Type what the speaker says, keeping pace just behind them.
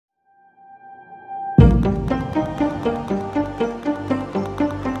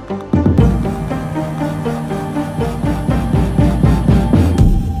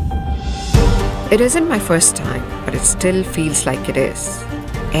It isn't my first time, but it still feels like it is.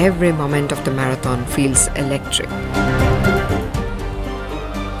 Every moment of the marathon feels electric.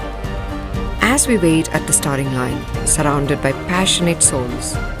 As we wait at the starting line, surrounded by passionate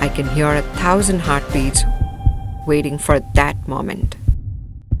souls, I can hear 1,000 heartbeats waiting for that moment.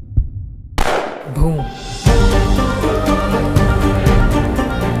 Boom!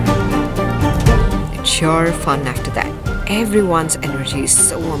 It's sure fun after that. Everyone's energy is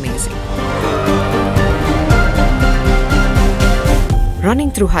so amazing.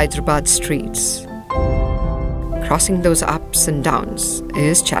 Running through Hyderabad streets, crossing those ups and downs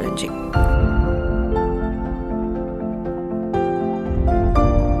is challenging.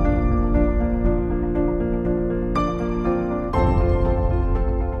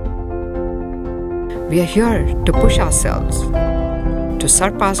 We are here to push ourselves, to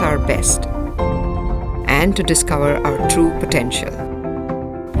surpass our best, and to discover our true potential.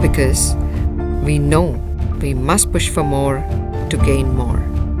 Because we know we must push for more to gain more.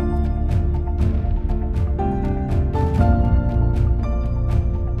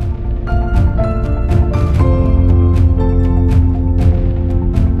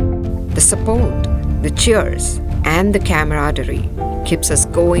 The support, the cheers, and the camaraderie keeps us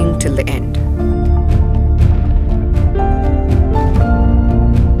going till the end.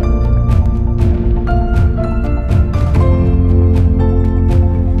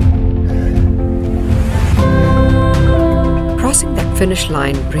 Crossing that finish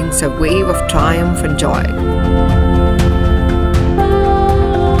line brings a wave of triumph and joy.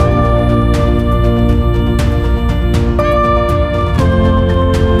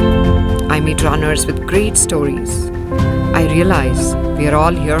 I meet runners with great stories. I realize we are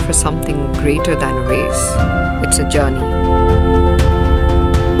all here for something greater than a race. It's a journey.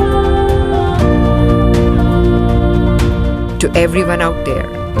 To everyone out there,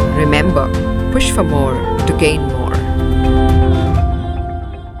 remember, push for more to gain more.